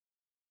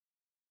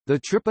The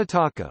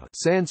Tripiṭaka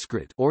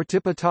Sanskrit or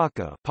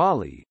Tipitaka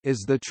Pali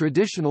is the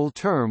traditional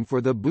term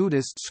for the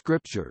Buddhist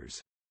scriptures.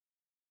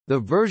 The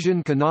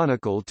version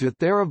canonical to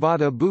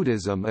Theravada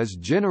Buddhism is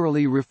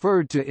generally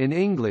referred to in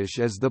English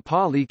as the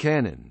Pali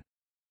Canon.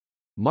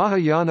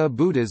 Mahāyāna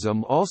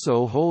Buddhism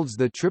also holds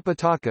the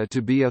Tripiṭaka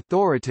to be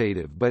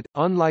authoritative but,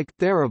 unlike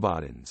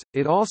Theravadins,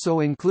 it also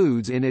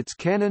includes in its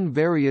canon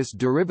various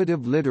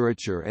derivative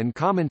literature and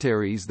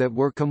commentaries that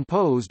were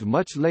composed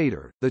much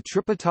later. The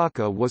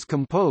Tripiṭaka was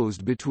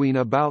composed between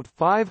about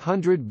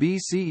 500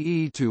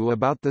 BCE to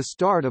about the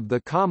start of the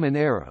Common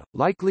Era,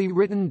 likely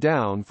written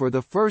down for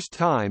the first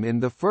time in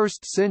the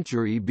 1st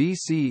century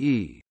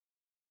BCE.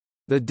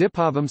 The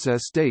Dipavamsa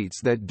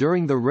states that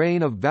during the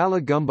reign of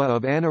Valagumba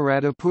of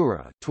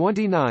Anuradhapura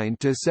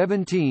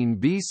 29–17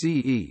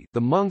 BCE,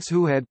 the monks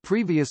who had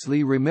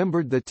previously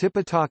remembered the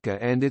Tipitaka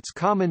and its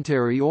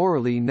commentary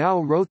orally now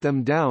wrote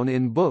them down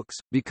in books,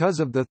 because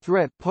of the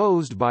threat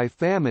posed by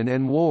famine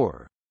and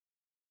war.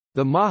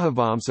 The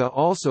Mahavamsa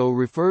also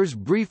refers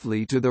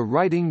briefly to the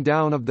writing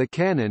down of the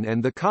canon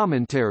and the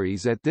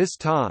commentaries at this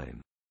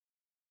time.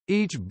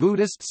 Each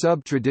Buddhist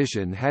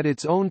sub-tradition had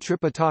its own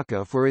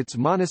Tripiṭaka for its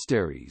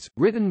monasteries,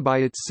 written by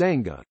its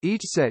Sangha,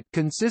 each set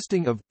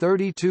consisting of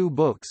 32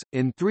 books,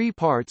 in 3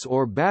 parts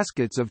or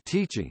baskets of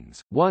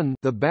teachings: 1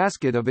 the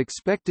basket of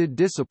expected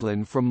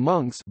discipline from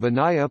monks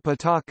Vinaya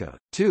Pitaka,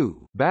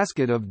 2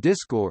 basket of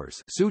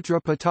discourse Sutra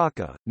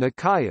Pitaka,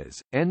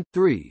 Nikayas, and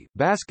 3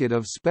 basket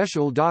of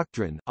special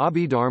doctrine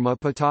Abhidhamma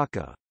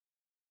Pitaka.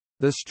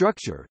 The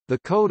structure, the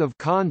code of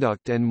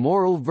conduct and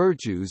moral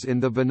virtues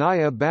in the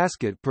Vinaya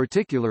basket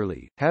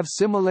particularly, have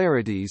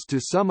similarities to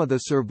some of the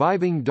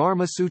surviving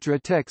Dharma Sutra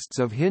texts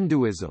of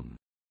Hinduism.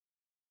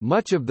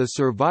 Much of the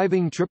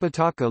surviving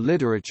Tripiṭaka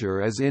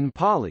literature is in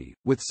Pali,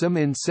 with some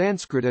in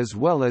Sanskrit as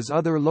well as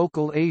other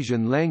local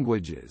Asian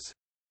languages.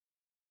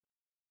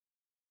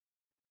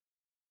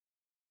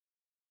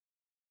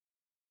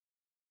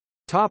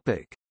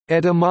 Topic: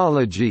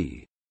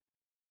 Etymology.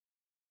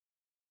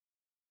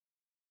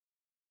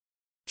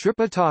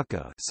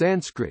 Tripiṭaka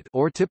Sanskrit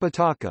or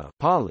Tipitaka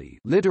Pali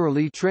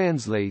literally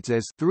translates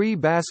as 3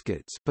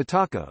 baskets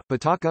Pitaka,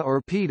 Pitaka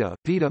or Pita,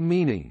 Pita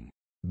meaning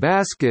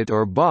basket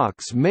or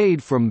box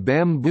made from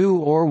bamboo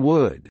or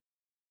wood.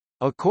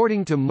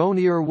 According to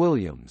Monier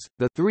Williams,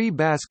 the 3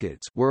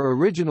 baskets were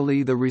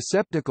originally the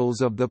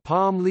receptacles of the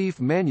palm leaf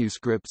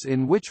manuscripts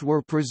in which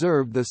were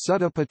preserved the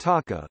Sutta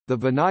Pitaka, the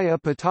Vinaya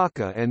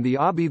Pitaka and the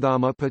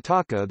Abhidhamma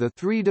Pitaka, the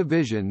 3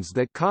 divisions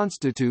that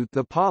constitute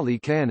the Pali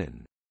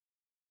Canon.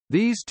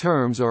 These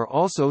terms are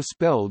also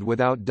spelled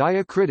without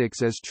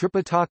diacritics as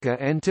Tripiṭaka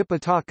and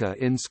Tipitaka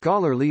in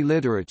scholarly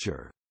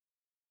literature.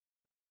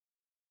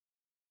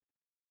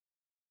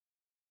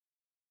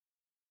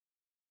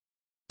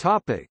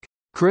 Topic: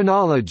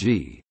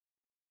 Chronology.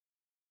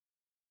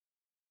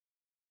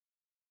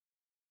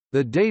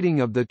 The dating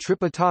of the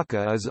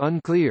Tripiṭaka is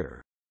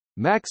unclear.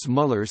 Max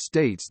Muller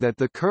states that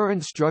the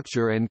current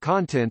structure and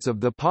contents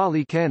of the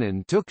Pali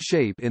Canon took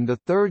shape in the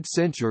 3rd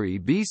century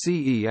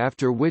BCE,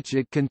 after which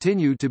it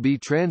continued to be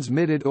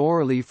transmitted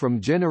orally from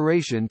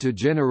generation to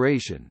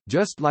generation,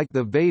 just like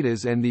the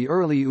Vedas and the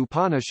early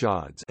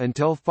Upanishads,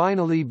 until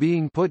finally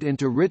being put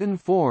into written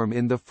form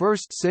in the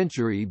 1st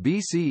century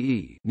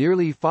BCE,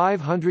 nearly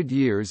 500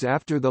 years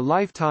after the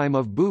lifetime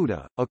of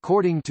Buddha.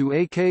 According to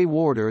A. K.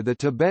 Warder, the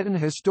Tibetan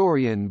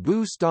historian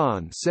Bu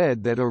Stan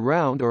said that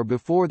around or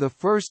before the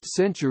 1st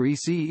century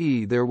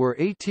CE there were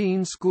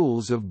 18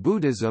 schools of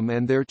Buddhism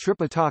and their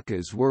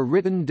Tripitakas were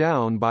written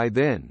down by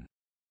then.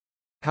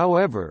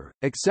 However,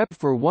 except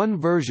for one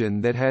version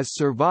that has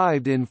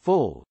survived in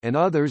full, and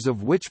others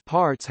of which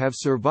parts have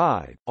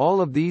survived,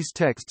 all of these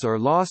texts are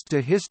lost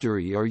to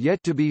history or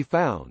yet to be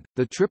found.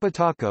 The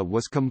Tripiṭaka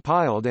was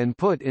compiled and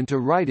put into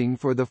writing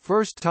for the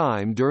first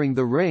time during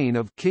the reign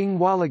of King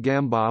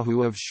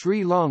Walagambahu of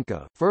Sri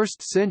Lanka,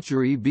 1st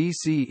century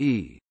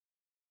BCE.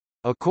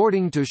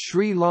 According to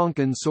Sri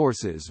Lankan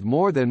sources,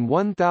 more than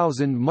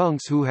 1,000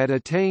 monks who had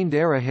attained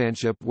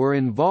arahantship were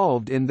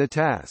involved in the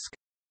task.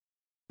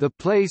 The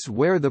place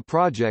where the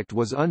project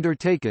was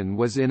undertaken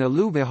was in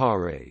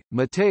Aluvihare,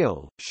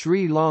 Matale,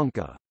 Sri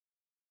Lanka.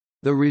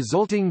 The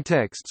resulting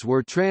texts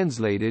were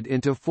translated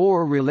into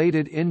 4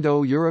 related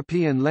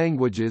Indo-European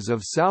languages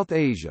of South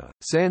Asia: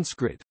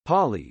 Sanskrit,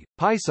 Pali,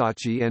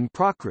 Paisachi and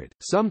Prakrit,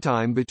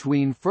 sometime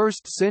between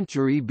 1st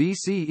century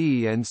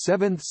BCE and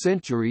 7th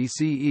century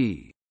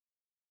CE.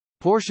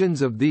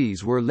 Portions of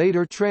these were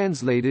later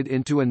translated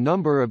into a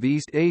number of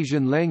East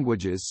Asian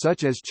languages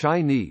such as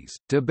Chinese,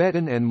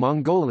 Tibetan and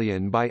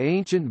Mongolian by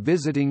ancient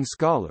visiting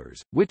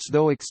scholars, which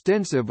though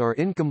extensive are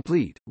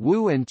incomplete.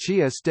 Wu and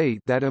Chia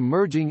state that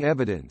emerging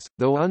evidence,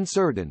 though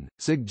uncertain,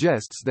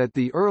 suggests that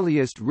the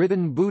earliest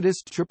written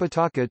Buddhist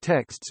Tripiṭaka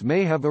texts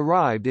may have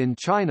arrived in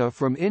China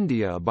from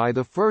India by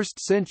the 1st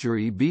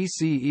century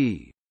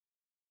BCE.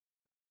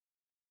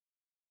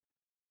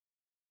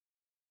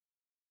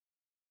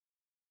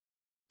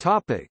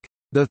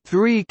 The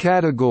 3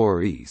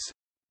 categories.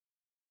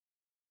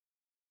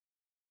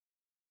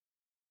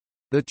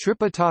 The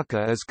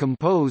Tripiṭaka is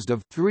composed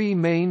of three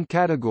main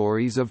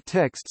categories of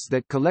texts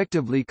that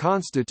collectively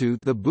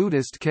constitute the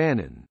Buddhist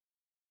canon.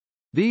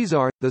 These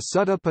are, the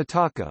Sutta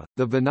Pitaka,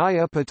 the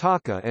Vinaya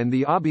Pitaka and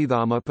the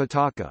Abhidhamma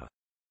Pitaka.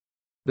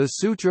 The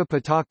Sutra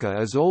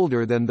Pitaka is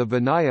older than the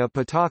Vinaya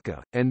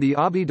Pitaka, and the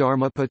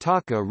Abhidharma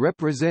Pitaka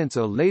represents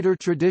a later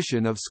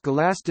tradition of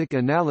scholastic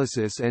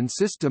analysis and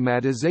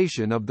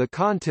systematization of the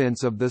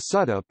contents of the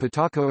Sutta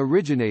Pitaka,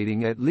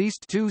 originating at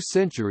least 2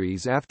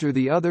 centuries after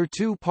the other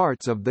two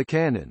parts of the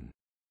canon.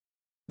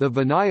 The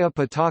Vinaya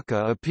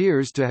Pitaka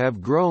appears to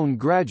have grown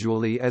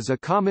gradually as a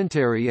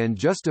commentary and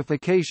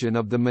justification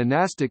of the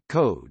monastic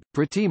code,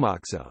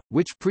 Prajñaptivāda,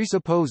 which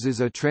presupposes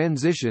a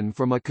transition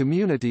from a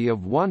community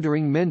of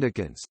wandering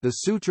mendicants, the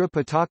Sutra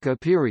Pitaka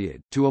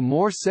period, to a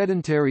more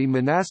sedentary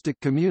monastic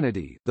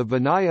community, the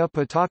Vinaya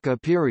Pitaka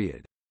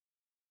period.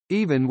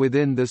 Even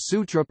within the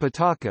Sutra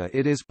Pitaka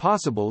it is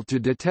possible to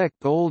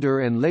detect older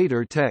and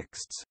later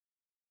texts.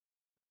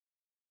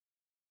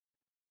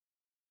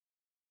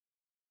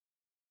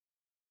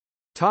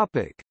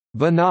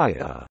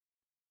 Vinaya.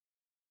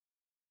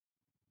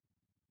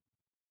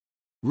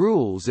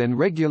 Rules and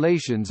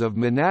regulations of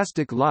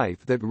monastic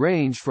life that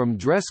range from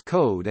dress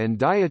code and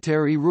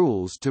dietary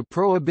rules to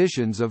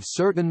prohibitions of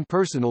certain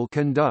personal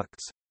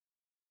conducts.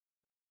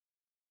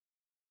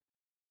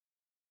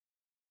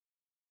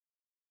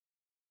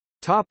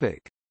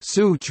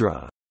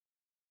 Sutra.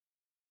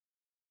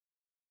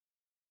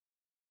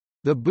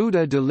 The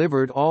Buddha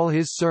delivered all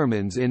his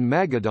sermons in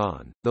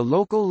Magadhan, the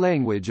local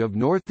language of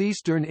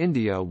northeastern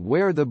India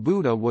where the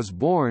Buddha was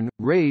born,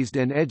 raised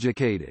and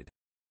educated.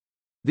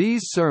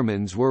 These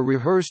sermons were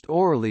rehearsed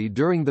orally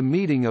during the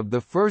meeting of the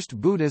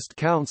First Buddhist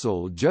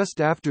Council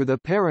just after the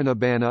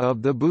Parinibbana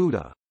of the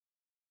Buddha.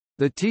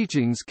 The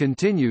teachings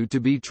continued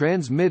to be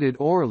transmitted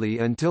orally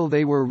until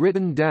they were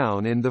written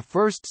down in the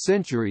 1st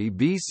century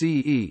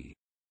BCE.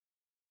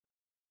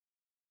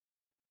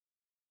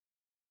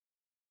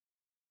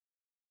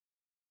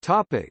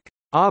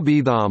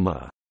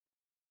 Abhidhamma.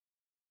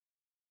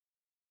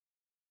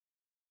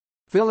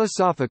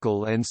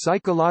 Philosophical and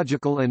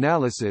psychological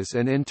analysis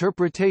and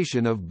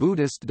interpretation of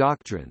Buddhist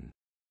doctrine.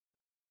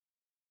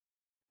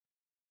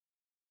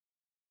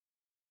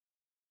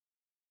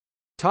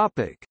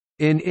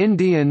 In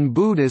Indian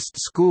Buddhist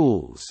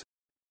schools.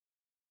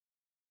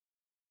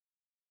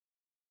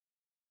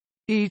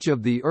 Each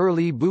of the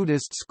early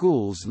Buddhist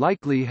schools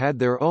likely had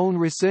their own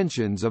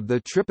recensions of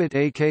the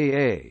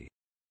Tripiṭaka.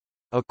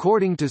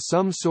 According to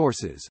some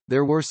sources,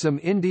 there were some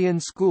Indian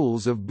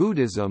schools of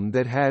Buddhism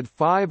that had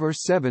 5 or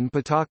 7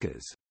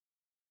 Pitakas.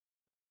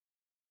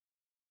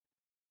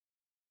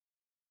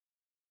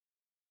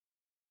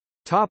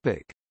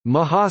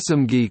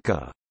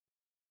 Mahāsāṃghika.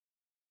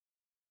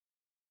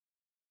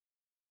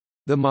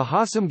 The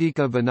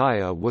Mahāsāṃghika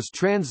Vinaya was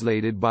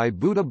translated by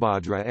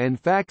Buddhabhadra and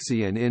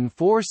Faxian in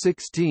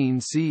 416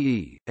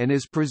 CE, and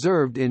is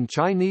preserved in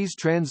Chinese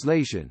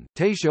translation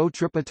Taisho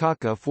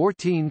Tripiṭaka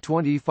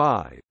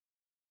 1425.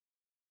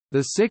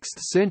 The 6th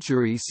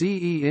century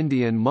CE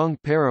Indian monk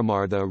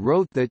Paramartha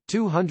wrote that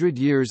 200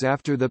 years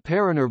after the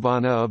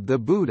parinirvana of the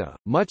Buddha,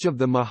 much of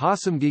the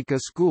Mahāsāṃghika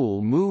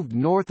school moved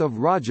north of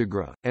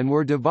Rajagriha, and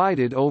were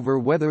divided over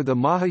whether the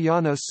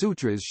Mahāyāna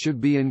sutras should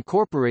be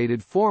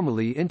incorporated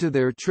formally into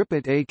their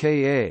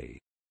Tripiṭaka.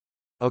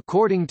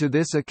 According to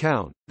this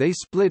account, they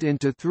split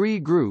into 3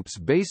 groups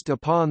based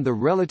upon the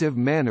relative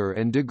manner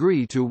and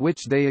degree to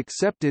which they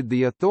accepted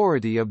the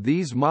authority of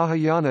these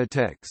Mahāyāna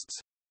texts.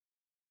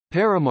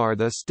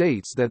 Paramartha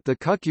states that the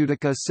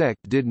Kāśyapīya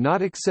sect did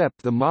not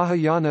accept the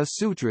Mahāyāna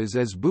sutras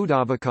as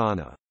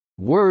Buddhavacana,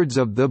 words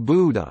of the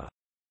Buddha,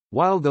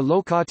 while the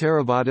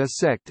Lokottaravada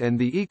sect and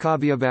the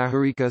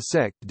Ekavyavaharika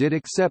sect did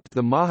accept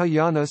the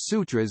Mahāyāna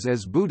sutras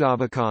as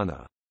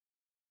Buddhavacana.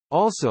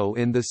 Also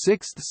in the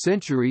 6th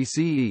century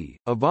CE,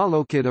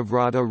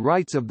 Avalokitavrata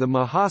writes of the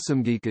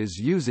Mahāsāṃghikas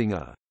using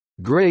a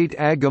great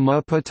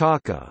Agama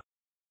Pitaka,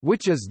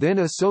 which is then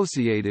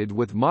associated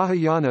with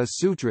Mahāyāna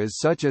sutras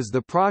such as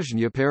the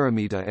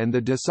Prajñaptivāda and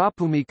the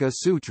Dasabhūmika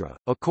Sutra.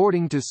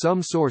 According to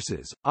some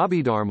sources,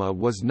 Abhidhamma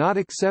was not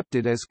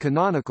accepted as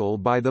canonical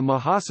by the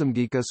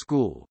Mahāsāṃghika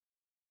school.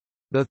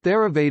 The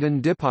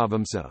Theravada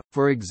Dipavamsa,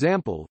 for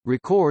example,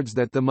 records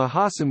that the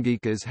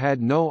Mahāsāṃghikas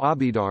had no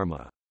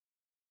Abhidhamma.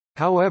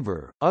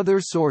 However,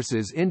 other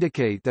sources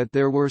indicate that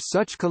there were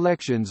such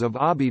collections of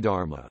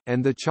Abhidhamma,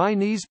 and the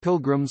Chinese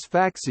pilgrims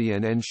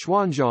Faxian and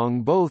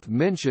Xuanzang both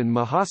mention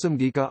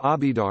Mahāsāṃghika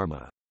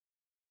Abhidhamma.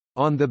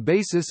 On the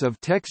basis of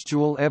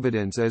textual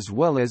evidence as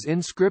well as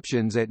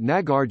inscriptions at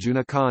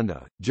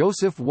Nagarjunakonda,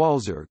 Joseph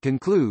Walzer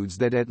concludes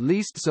that at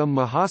least some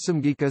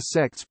Mahāsāṃghika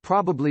sects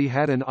probably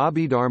had an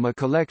Abhidhamma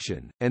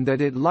collection, and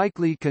that it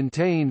likely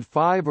contained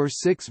 5 or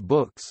 6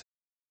 books.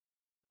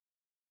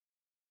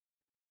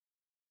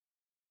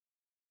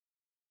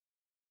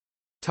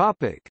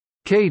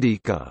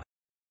 Caitika.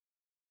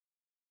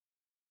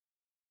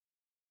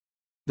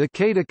 The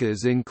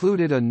Caitikas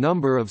included a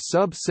number of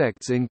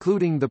sub-sects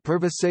including the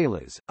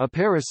Purvasalas,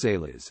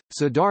 Aparasalas,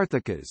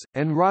 Siddharthakas,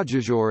 and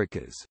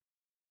Rajajorikas.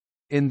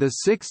 In the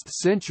 6th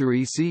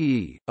century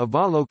CE,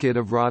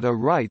 Avalokiteshvara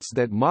writes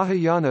that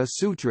Mahāyāna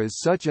sutras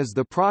such as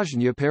the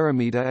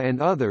Prajñaptivāda and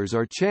others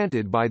are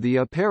chanted by the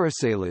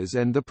Aparasalas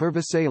and the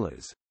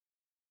Purvasalas.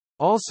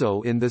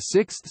 Also in the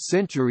 6th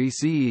century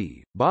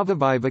CE,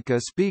 Bhavaviveka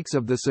speaks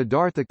of the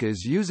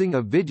Siddharthakas using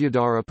a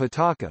Vidyadhara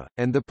Pitaka,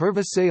 and the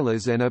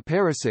Purvasalas and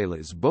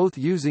Aparasalas both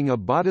using a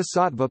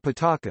Bodhisattva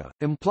Pitaka,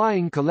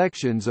 implying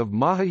collections of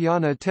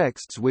Mahāyāna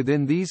texts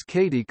within these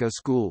Caitika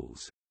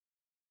schools.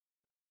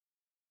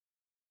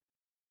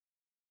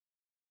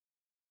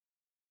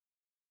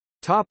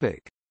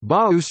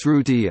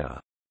 Bahuśrutīya.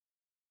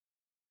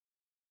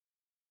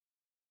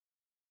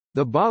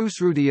 The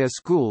Bahuśrutīya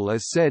school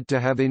is said to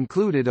have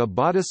included a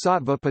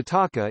Bodhisattva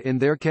Pitaka in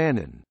their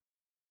canon.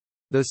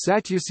 The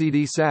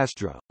Satyasiddhi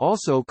Sastra,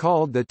 also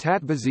called the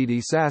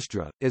Tattvasiddhi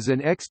Sastra, is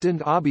an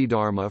extant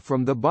Abhidhamma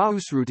from the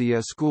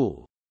Bahuśrutīya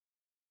school.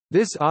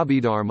 This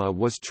Abhidhamma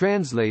was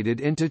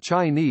translated into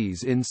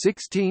Chinese in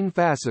 16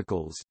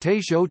 fascicles,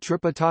 Taisho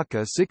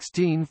Tripiṭaka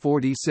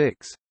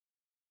 1646.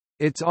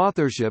 Its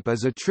authorship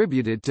is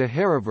attributed to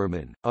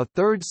Harivarman, a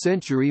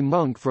 3rd-century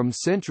monk from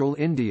central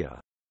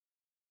India.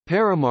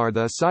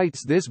 Paramartha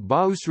cites this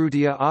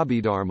Bahuśrutīya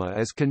Abhidhamma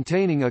as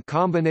containing a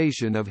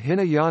combination of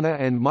Hinayana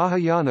and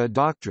Mahāyāna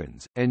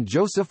doctrines, and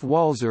Joseph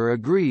Walser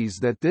agrees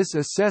that this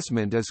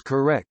assessment is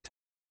correct.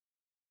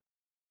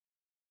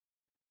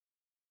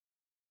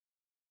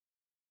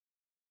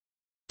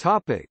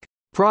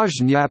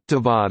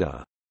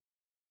 Prajñaptivāda.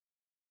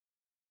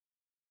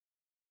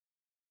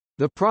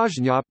 The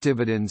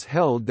Prajñaptivādins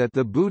held that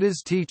the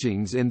Buddha's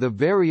teachings in the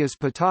various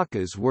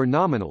Pitakas were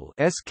nominal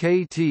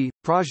 (skt,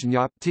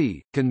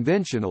 prajñapti),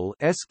 conventional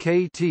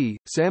 (skt,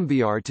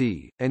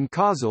 sambhyarti), and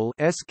causal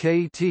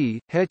 (skt,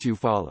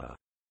 hetuphala).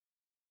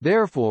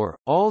 Therefore,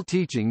 all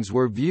teachings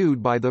were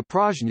viewed by the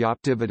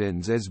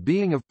Prajñaptivādins as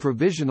being of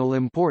provisional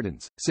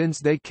importance, since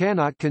they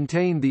cannot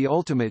contain the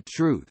ultimate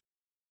truth.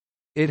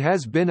 It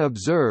has been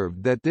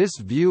observed that this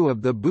view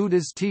of the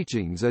Buddha's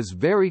teachings is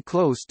very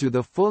close to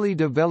the fully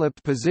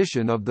developed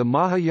position of the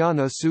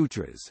Mahāyāna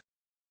Sutras.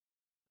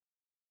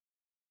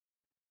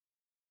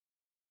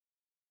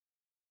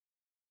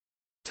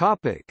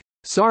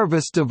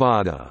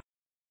 Sārvāstivāda.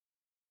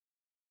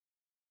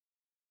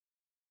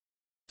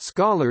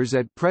 Scholars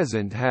at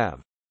present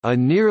have a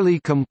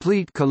nearly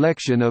complete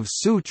collection of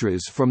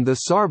sutras from the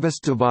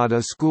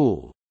Sārvāstivāda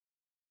school,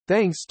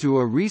 thanks to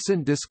a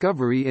recent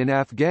discovery in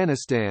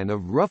Afghanistan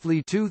of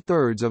roughly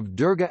 2/3 of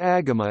Durga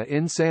Agama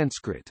in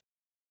Sanskrit.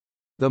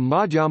 The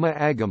Madhyama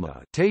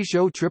Agama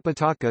Taisho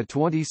Tripiṭaka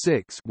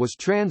 26 was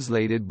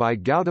translated by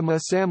Gautama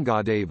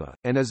Samgadeva,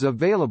 and is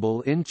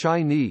available in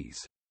Chinese.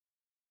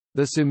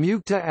 The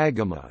Samyukta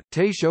Agama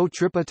Taisho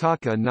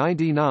Tripiṭaka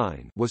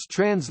 99 was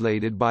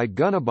translated by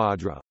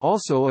Gunabhadra,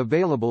 also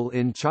available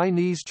in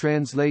Chinese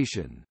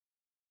translation.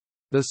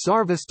 The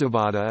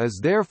Sārvāstivāda is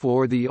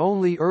therefore the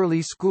only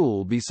early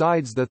school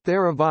besides the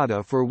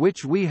Theravada for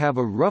which we have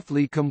a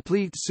roughly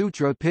complete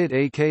sutra pit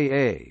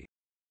aka.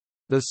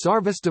 The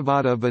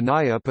Sārvāstivāda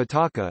Vinaya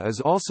Pitaka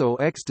is also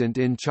extant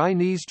in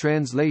Chinese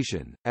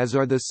translation, as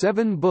are the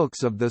 7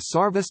 books of the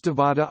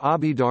Sārvāstivāda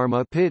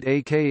Abhidharma pit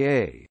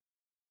aka.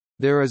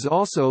 There is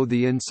also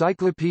the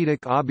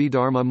encyclopedic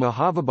Abhidharma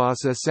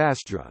Mahavibhasa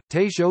Sastra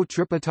Taisho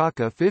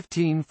Tripiṭaka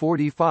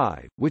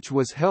 1545, which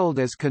was held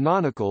as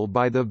canonical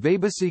by the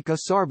Vaibhasika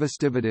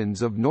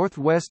Sārvāstivādins of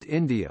northwest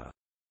India.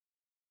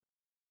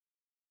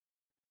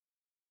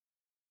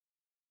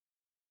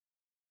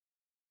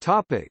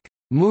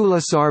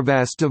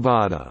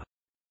 Mūlasārvāstivāda.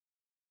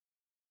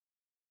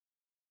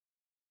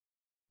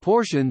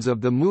 Portions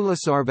of the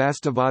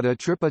Mūlasārvāstivāda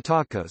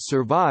Tripiṭaka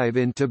survive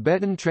in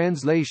Tibetan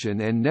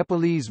translation and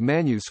Nepalese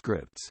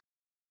manuscripts.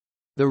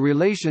 The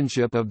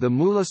relationship of the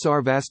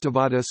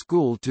Mūlasārvāstivāda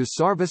school to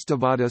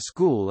Sārvāstivāda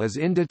school is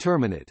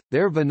indeterminate.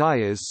 Their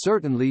Vinayas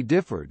certainly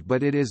differed,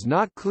 but it is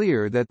not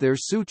clear that their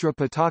Sutra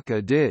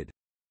Pitaka did.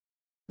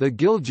 The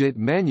Gilgit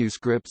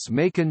manuscripts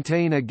may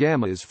contain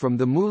agamas from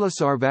the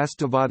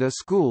Mūlasārvāstivāda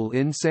school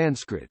in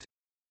Sanskrit.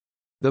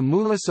 The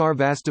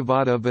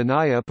Mūlasārvāstivāda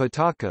Vinaya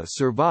Pitaka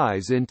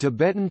survives in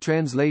Tibetan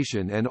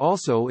translation and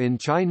also in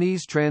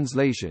Chinese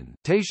translation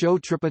Taisho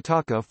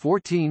Tripiṭaka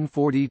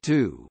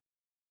 1442.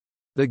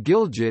 The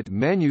Gilgit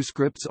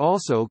manuscripts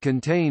also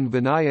contain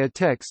Vinaya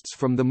texts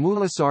from the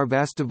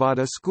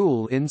Mūlasārvāstivāda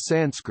school in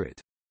Sanskrit.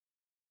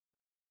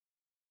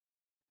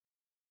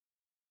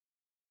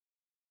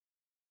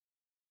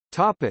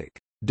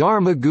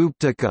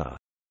 Dharmaguptaka.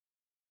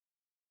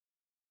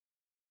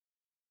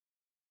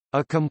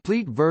 A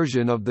complete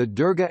version of the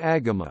Durga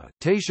Agama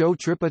Taisho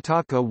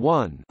Tripiṭaka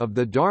 1 of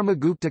the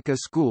Dharmaguptaka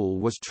school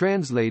was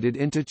translated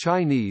into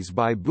Chinese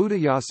by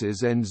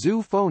Buddhayasas and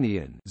Zhu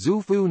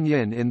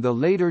Funyuan in the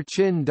later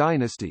Qin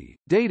dynasty,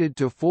 dated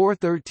to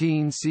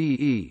 413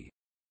 CE.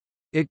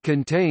 It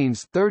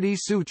contains 30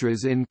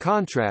 sutras in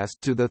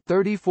contrast to the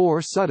 34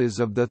 suttas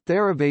of the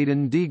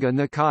Theravada Digha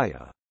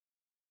Nikaya.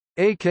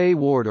 A.K.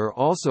 Warder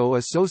also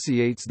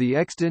associates the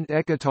extant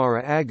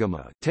Ekatara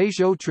Agama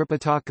Taisho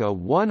Tripiṭaka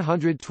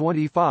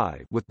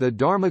 125 with the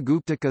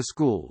Dharmaguptaka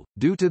school,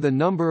 due to the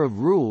number of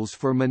rules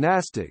for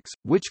monastics,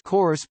 which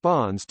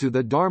corresponds to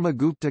the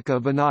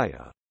Dharmaguptaka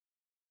Vinaya.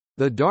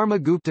 The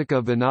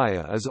Dharmaguptaka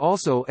Vinaya is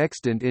also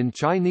extant in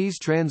Chinese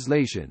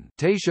translation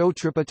Taisho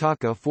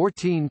Tripiṭaka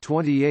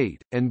 1428,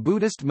 and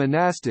Buddhist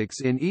monastics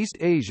in East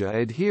Asia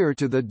adhere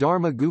to the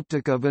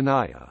Dharmaguptaka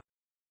Vinaya.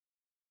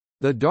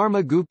 The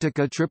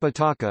Dharmaguptaka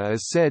Tripiṭaka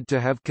is said to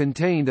have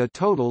contained a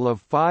total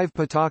of 5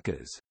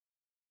 Pitakas.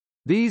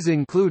 These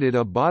included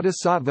a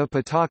Bodhisattva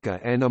Pitaka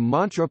and a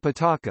Mantra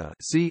Pitaka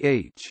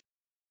ch.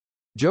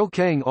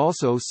 Jokang,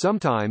 also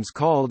sometimes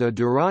called a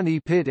Dharani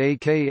Pit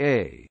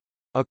aka.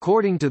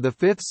 According to the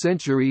 5th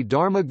century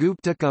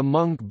Dharmaguptaka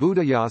monk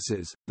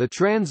Buddhayasas, the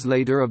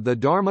translator of the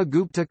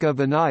Dharmaguptaka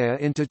Vinaya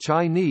into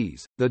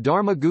Chinese, the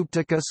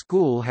Dharmaguptaka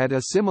school had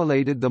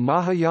assimilated the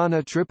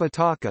Mahāyāna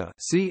Tripiṭaka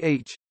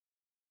ch.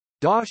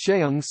 Da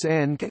Sheung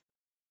San Ke.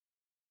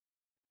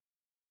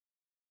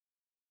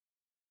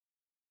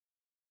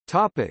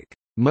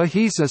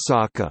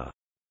 Mahīśāsaka.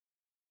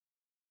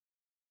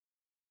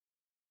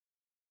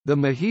 The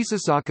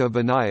Mahīśāsaka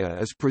Vinaya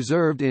is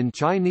preserved in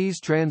Chinese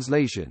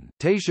translation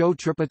Taisho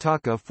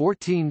Tripiṭaka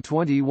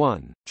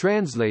 1421,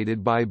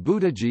 translated by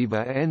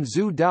Buddhajiva and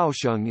Zhu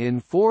Daosheng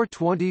in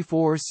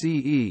 424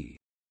 CE.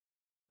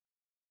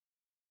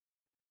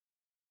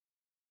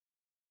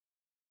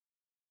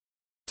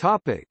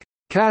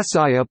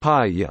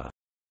 Kāśyapīya.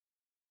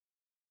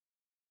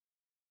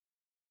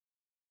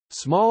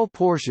 Small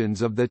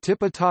portions of the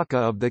Tipitaka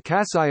of the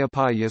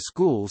Kāśyapīya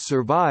school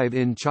survive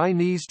in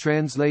Chinese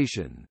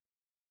translation.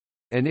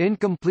 An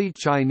incomplete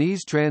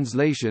Chinese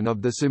translation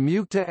of the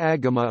Samyukta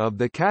Agama of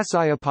the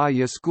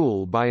Kāśyapīya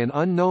school by an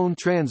unknown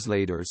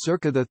translator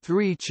circa the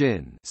 3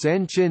 Qin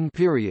Sanqin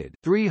period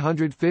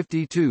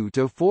 352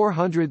 to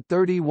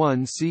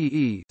 431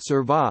 CE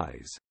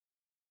survives.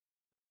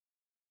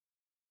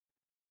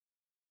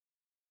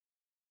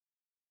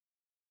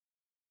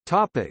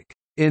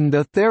 In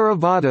the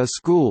Theravada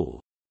school.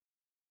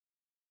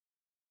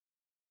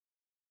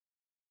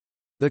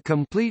 The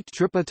complete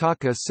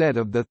Tripiṭaka set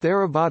of the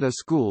Theravada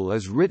school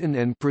is written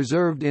and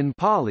preserved in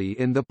Pali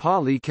in the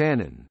Pali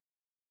Canon.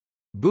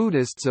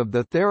 Buddhists of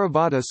the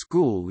Theravada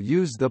school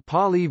use the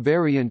Pali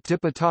variant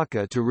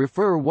Tipitaka to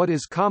refer what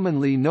is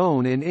commonly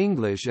known in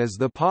English as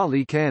the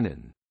Pali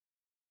Canon.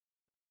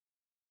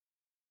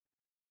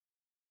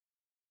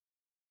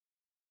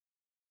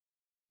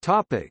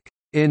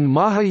 In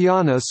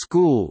Mahāyāna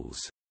schools.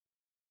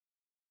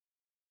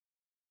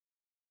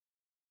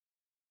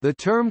 The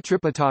term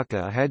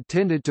Tripiṭaka had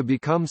tended to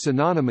become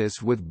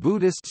synonymous with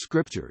Buddhist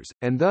scriptures,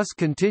 and thus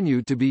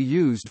continued to be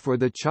used for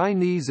the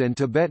Chinese and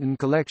Tibetan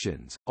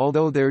collections,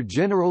 although their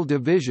general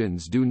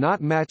divisions do not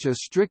match a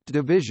strict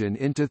division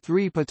into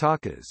 3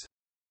 Pitakas.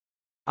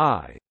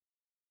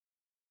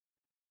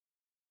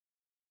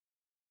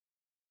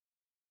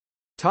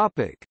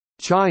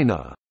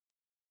 China.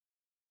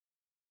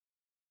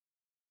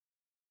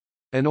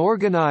 An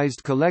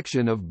organized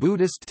collection of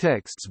Buddhist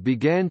texts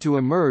began to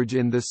emerge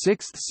in the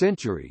 6th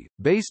century,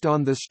 based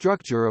on the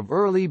structure of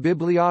early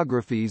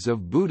bibliographies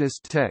of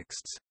Buddhist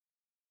texts.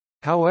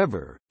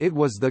 However, it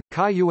was the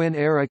Kaiyuan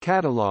era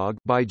catalogue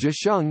by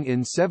Zhesheng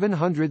in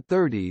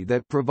 730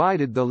 that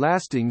provided the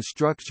lasting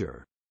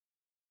structure.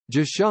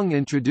 Zhesheng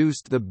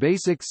introduced the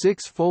basic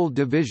 6-fold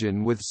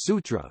division with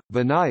Sutra,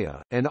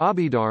 Vinaya, and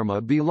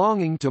Abhidhamma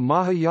belonging to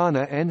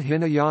Mahāyāna and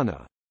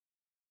Hinayana.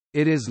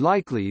 It is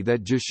likely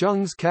that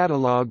Zhesheng's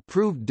catalogue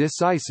proved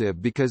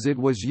decisive because it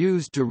was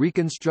used to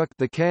reconstruct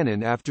the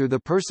canon after the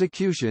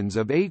persecutions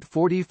of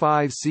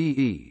 845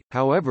 CE,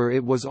 however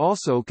it was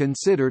also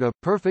considered a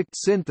perfect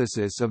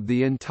synthesis of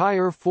the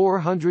entire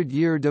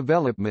 400-year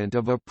development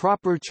of a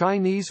proper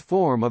Chinese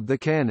form of the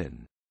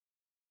canon.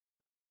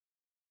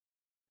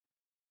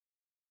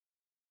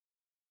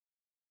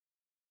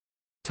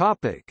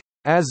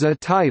 As a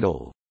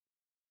title.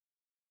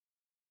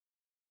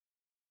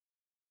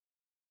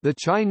 The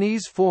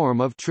Chinese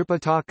form of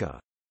Tripiṭaka,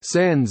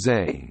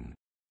 Sanzang,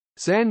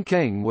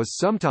 Sankeng, was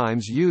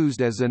sometimes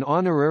used as an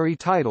honorary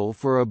title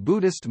for a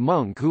Buddhist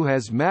monk who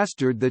has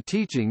mastered the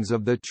teachings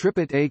of the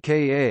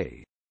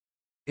Tripiṭaka.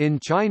 In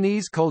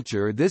Chinese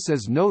culture this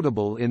is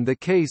notable in the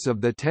case of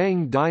the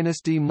Tang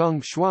dynasty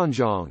monk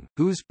Xuanzang,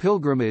 whose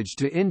pilgrimage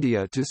to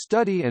India to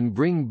study and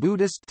bring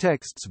Buddhist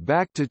texts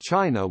back to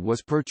China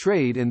was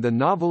portrayed in the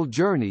novel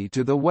Journey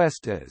to the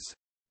West as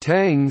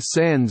Tang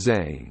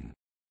Sanzang,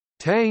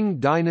 Tang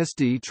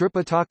dynasty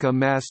Tripiṭaka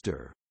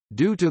master.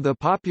 Due to the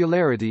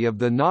popularity of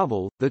the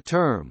novel, the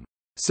term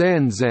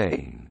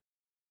Sanzang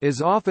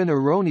is often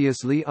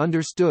erroneously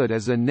understood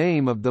as a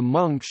name of the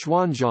monk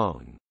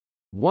Xuanzang.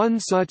 One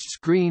such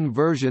screen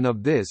version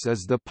of this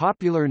is the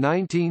popular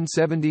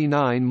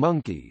 1979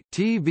 Monkey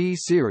TV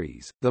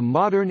series. The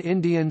modern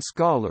Indian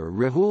scholar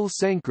Rahul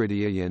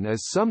Sankrityayan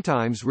is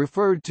sometimes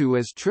referred to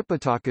as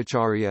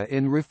Tripitakacharya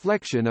in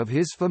reflection of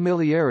his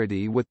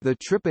familiarity with the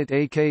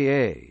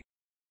Tripiṭaka.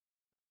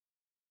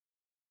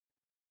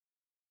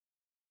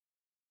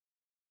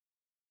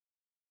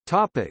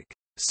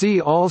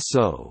 See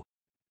also: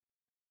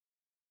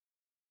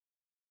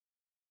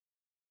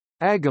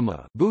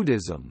 Agama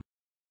Buddhism,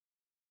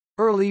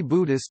 Early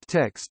Buddhist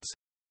texts,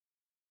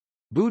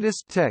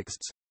 Buddhist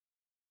texts,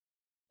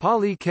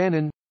 Pali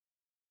Canon,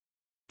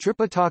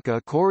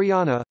 Tripiṭaka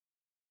Koreana,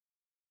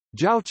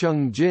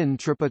 Jiaocheng Jin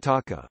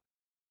Tripiṭaka.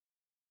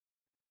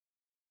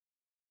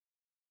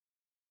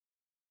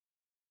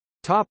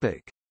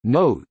 Topic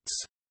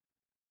Notes.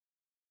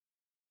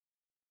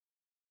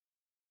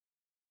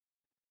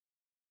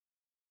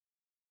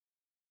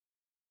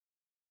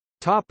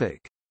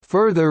 Topic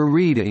Further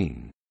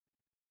reading.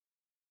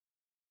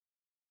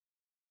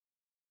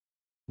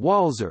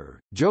 Walzer,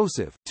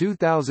 Joseph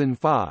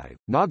 2005,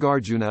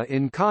 Nagarjuna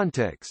in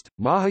Context,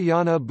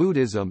 Mahāyāna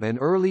Buddhism and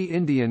Early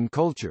Indian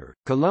Culture,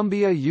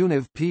 Columbia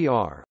Univ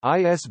PR,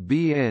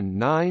 ISBN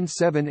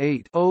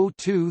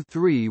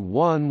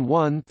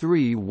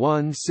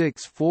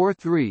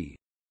 978-0231131643.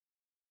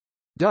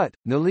 Dutt,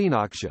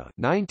 Nalinaksha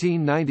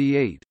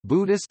 1998,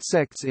 Buddhist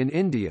Sects in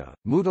India,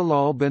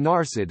 Motilal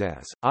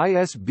Banarsidass,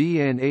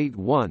 ISBN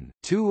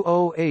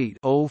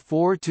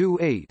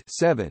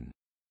 81-208-0428-7.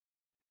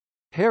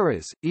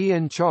 Harris,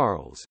 Ian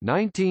Charles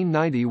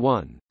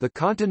 1991, The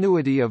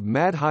Continuity of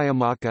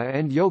Madhyamaka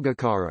and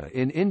Yogacara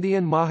in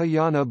Indian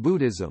Mahāyāna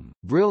Buddhism,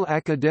 Brill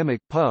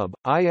Academic Pub,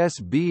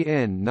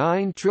 ISBN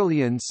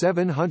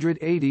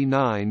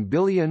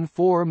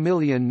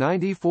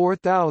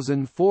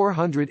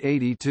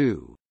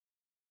 9780004094482.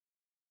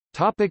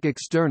 Topic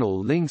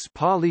external links.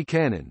 Pali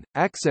Canon,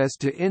 access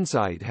to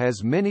insight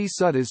has many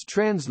suttas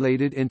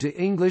translated into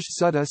English.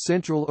 Sutta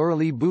Central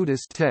Early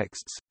Buddhist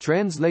texts,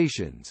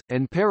 translations,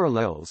 and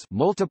parallels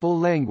multiple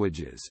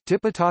languages.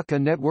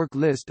 Tipitaka Network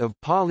list of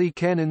Pali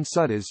Canon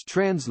suttas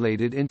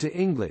translated into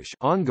English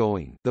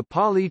ongoing. The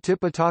Pali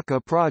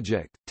Tipitaka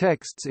Project,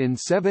 texts in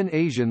 7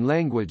 Asian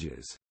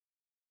languages.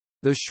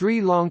 The Sri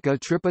Lanka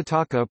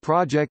Tripiṭaka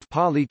Project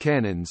Pali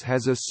Canons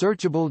has a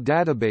searchable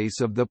database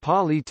of the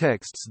Pali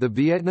texts. The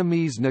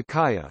Vietnamese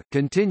Nikaya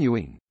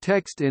continuing,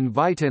 text in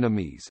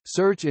Vietnamese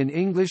search in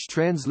English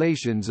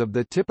translations of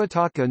the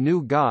Tipitaka.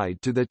 New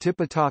Guide to the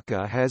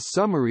Tipitaka has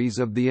summaries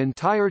of the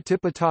entire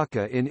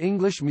Tipitaka in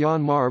English.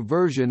 Myanmar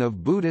version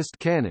of Buddhist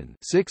Canon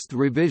 6th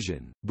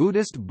revision,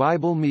 Buddhist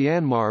Bible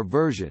Myanmar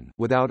version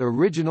without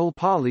original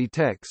Pali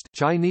text.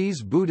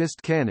 Chinese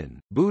Buddhist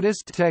Canon,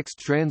 Buddhist Text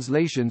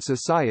Translation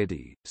Society,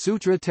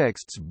 Sutra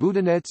Texts.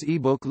 Buddhanet's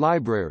ebook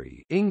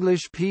library,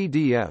 English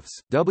PDFs.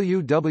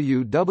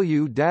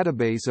 www.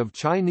 Database of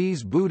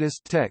Chinese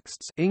Buddhist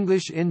texts,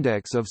 English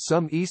Index of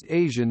some East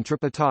Asian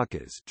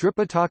Tripitakas.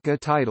 Tripitaka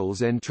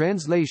titles and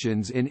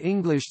translations in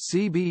English.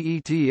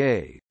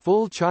 CBETA,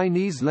 full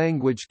Chinese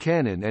language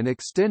canon and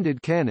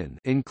extended canon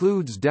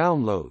includes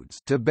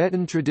downloads.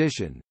 Tibetan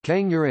tradition,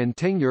 Kangyur and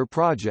Tengyur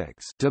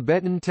projects.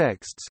 Tibetan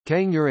texts,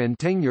 Kangyur and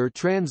Tengyur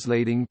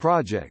translating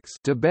projects.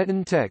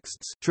 Tibetan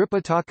texts,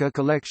 Tripitaka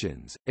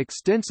collections,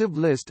 extensive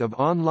list of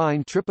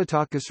online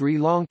Tripitaka. Sri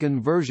Lankan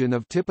version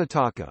of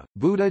Tipitaka,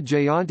 Buddha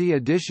Jayanti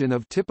edition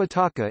of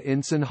Tipitaka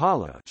in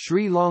Sinhala,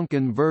 Sri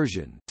Lankan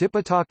version.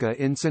 Tipitaka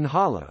in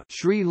Sinhala,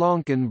 Sri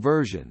Lankan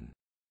version.